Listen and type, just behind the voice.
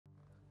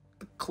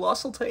The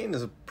Colossal Titan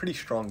is a pretty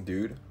strong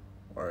dude,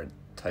 or a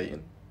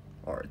Titan,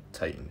 or a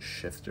Titan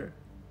shifter.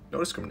 No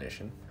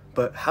discrimination.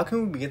 But how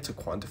can we begin to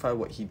quantify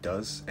what he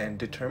does and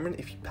determine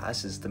if he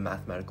passes the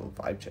mathematical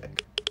vibe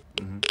check?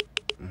 Oh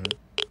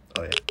yeah.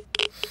 We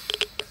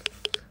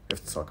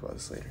have to talk about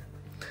this later.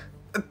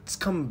 Let's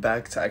come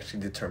back to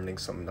actually determining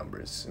some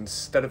numbers.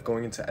 Instead of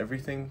going into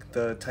everything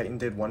the Titan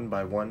did one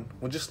by one,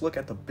 we'll just look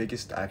at the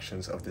biggest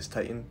actions of this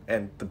Titan,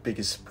 and the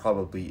biggest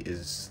probably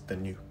is the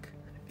nuke.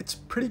 It's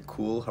pretty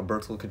cool how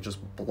Bertolt could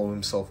just blow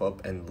himself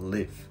up and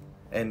live.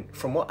 And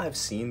from what I've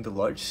seen, the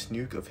largest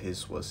nuke of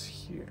his was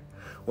here,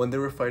 when they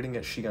were fighting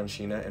at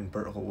Shiganshina and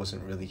Bertolt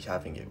wasn't really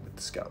having it with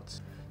the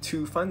scouts.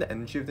 To find the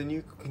energy of the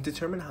nuke, we can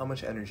determine how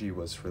much energy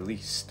was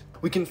released.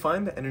 We can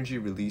find the energy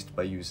released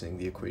by using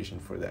the equation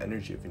for the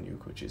energy of a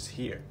nuke, which is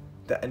here.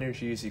 The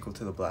energy is equal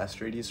to the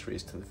blast radius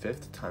raised to the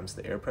 5th times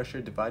the air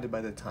pressure divided by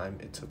the time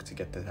it took to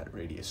get to that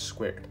radius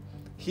squared.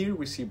 Here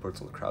we see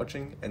Bertolt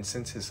crouching, and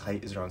since his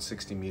height is around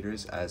 60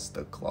 meters as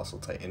the Colossal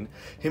Titan,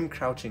 him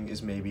crouching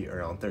is maybe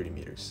around 30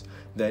 meters.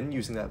 Then,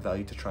 using that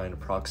value to try and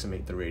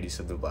approximate the radius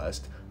of the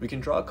blast, we can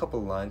draw a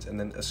couple lines and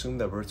then assume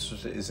that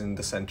Bertolt is in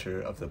the center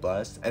of the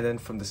blast, and then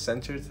from the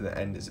center to the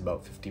end is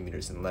about 50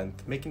 meters in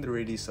length, making the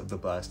radius of the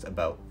blast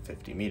about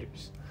 50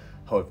 meters.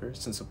 However,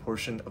 since a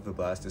portion of the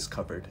blast is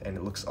covered and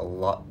it looks a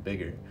lot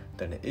bigger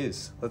than it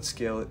is, let's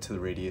scale it to the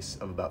radius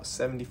of about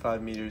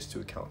 75 meters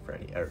to account for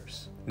any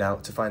errors. Now,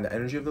 to find the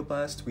energy of the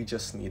blast, we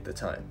just need the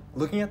time.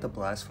 Looking at the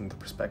blast from the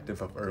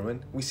perspective of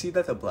Irwin, we see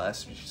that the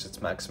blast reaches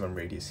its maximum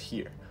radius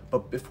here.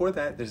 But before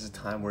that, there's a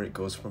time where it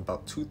goes from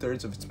about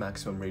 2/3 of its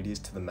maximum radius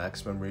to the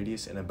maximum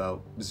radius in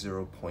about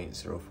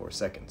 0.04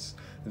 seconds.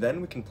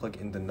 Then we can plug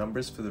in the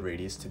numbers for the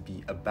radius to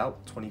be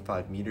about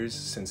 25 meters,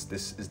 since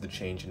this is the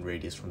change in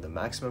radius from the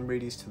maximum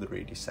radius to the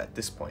radius at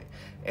this point,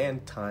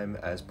 and time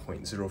as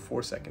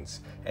 0.04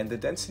 seconds, and the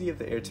density of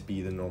the air to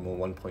be the normal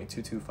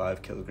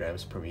 1.225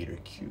 kilograms per meter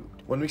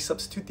cubed. When we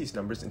substitute these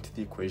numbers into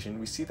the equation,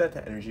 we see that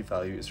the energy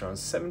value is around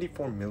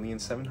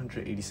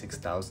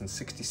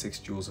 74,786,066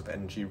 joules of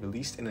energy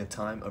released in a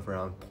time of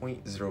around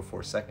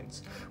 0.04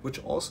 seconds,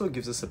 which also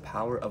gives us a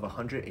power of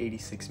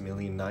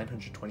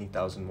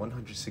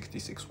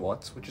 186,920,166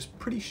 watts, which is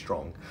pretty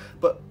strong,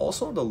 but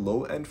also on the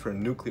low end for a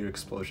nuclear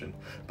explosion.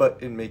 But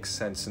it makes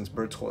sense since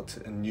Bertolt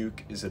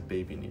nuke is a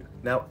baby nuke.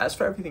 Now, as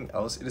for everything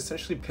else, it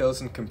essentially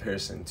pales in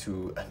comparison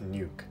to a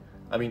nuke.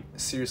 I mean,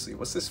 seriously,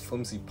 what's this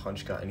flimsy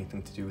punch got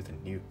anything to do with a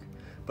nuke?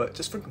 But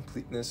just for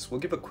completeness, we'll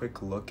give a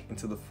quick look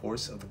into the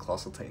force of the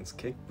Colossal Titan's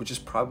kick, which is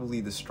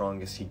probably the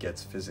strongest he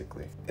gets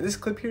physically. In this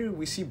clip here,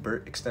 we see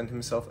Bert extend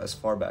himself as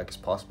far back as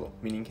possible,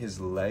 meaning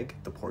his leg,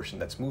 the portion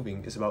that's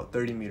moving, is about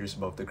 30 meters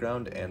above the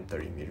ground and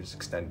 30 meters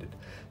extended.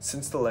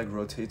 Since the leg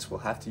rotates,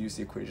 we'll have to use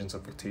the equations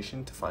of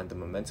rotation to find the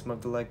momentum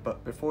of the leg,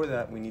 but before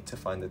that, we need to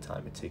find the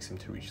time it takes him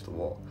to reach the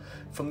wall.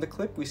 From the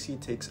clip, we see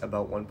it takes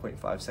about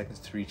 1.5 seconds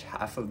to reach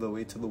half of the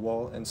way to the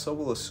wall, and so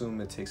we'll assume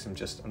it takes him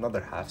just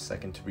another half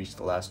second to reach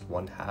the last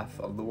half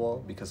of the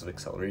wall because of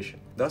acceleration.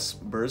 Thus,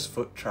 Bert's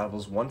foot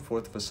travels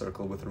 1/4 of a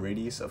circle with a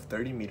radius of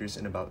 30 meters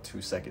in about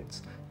 2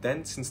 seconds.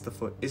 Then, since the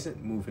foot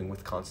isn't moving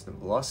with constant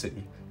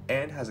velocity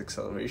and has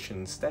acceleration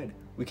instead,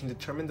 we can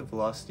determine the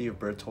velocity of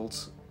Bert's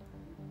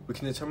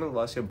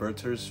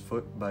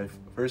foot by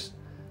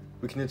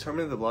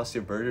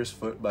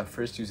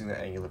first using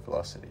the angular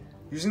velocity.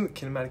 Using the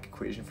kinematic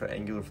equation for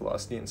angular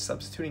velocity and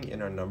substituting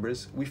in our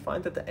numbers, we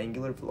find that the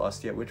angular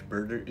velocity at which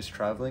Berter is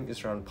traveling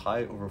is around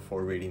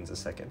pi/4 radians a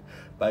second.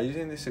 By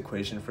using this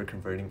equation for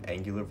converting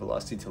angular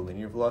velocity to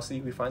linear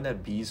velocity, we find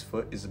that B's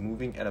foot is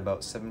moving at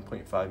about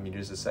 7.5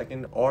 meters a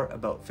second, or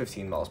about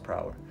 15 miles per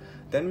hour.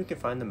 Then we can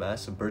find the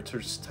mass of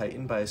Berter's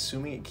Titan by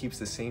assuming it keeps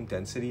the same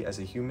density as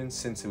a human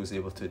since it was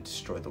able to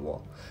destroy the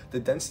wall.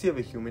 The density of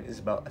a human is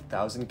about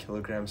 1,000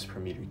 kilograms per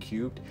meter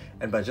cubed,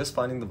 and by just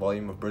finding the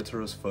volume of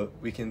Berter's foot,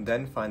 we can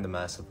then find the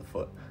mass of the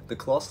foot. The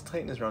Colossal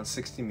Titan is around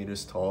 60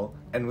 meters tall,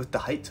 and with the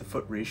height to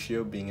foot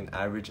ratio being an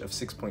average of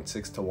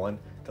 6.6 to 1,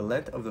 the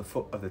length of the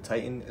foot of the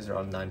Titan is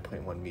around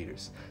 9.1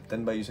 meters.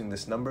 Then by using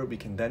this number, we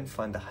can then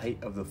find the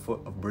height of the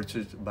foot of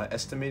Berter by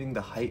estimating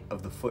the height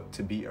of the foot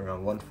to be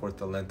around 1/4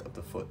 the length of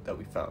the foot that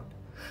we found.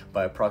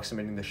 By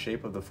approximating the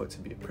shape of the foot to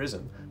be a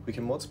prism, we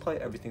can multiply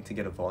everything to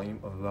get a volume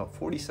of about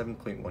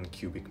 47.1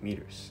 cubic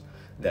meters.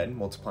 Then,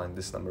 multiplying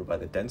this number by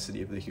the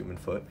density of the human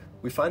foot,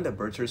 we find that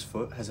Berter's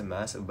foot has a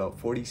mass of about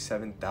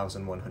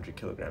 47,100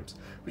 kilograms,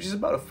 which is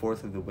about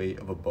 1/4 of the weight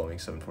of a Boeing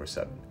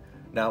 747.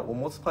 Now, we'll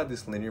multiply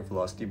this linear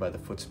velocity by the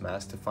foot's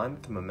mass to find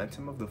that the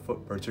momentum of the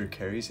foot Berter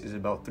carries is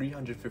about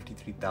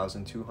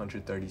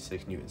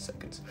 353,236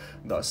 newton-seconds.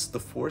 Thus, the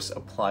force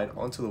applied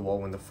onto the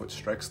wall when the foot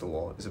strikes the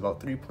wall is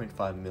about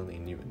 3.5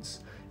 million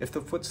newtons, if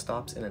the foot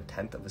stops in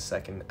 1/10 of a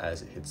second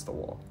as it hits the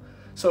wall.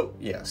 So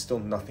yeah, still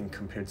nothing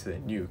compared to the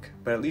nuke,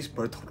 but at least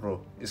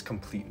Bertoro is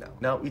complete now.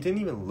 Now, we didn't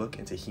even look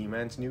into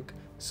He-Man's nuke,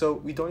 so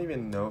we don't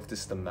even know if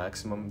this is the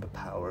maximum the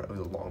power of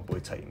the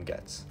Longboy Titan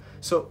gets.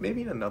 So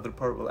maybe in another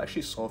part we'll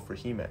actually solve for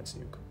He-Man's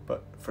nuke,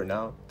 but for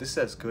now, this is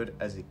as good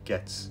as it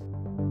gets.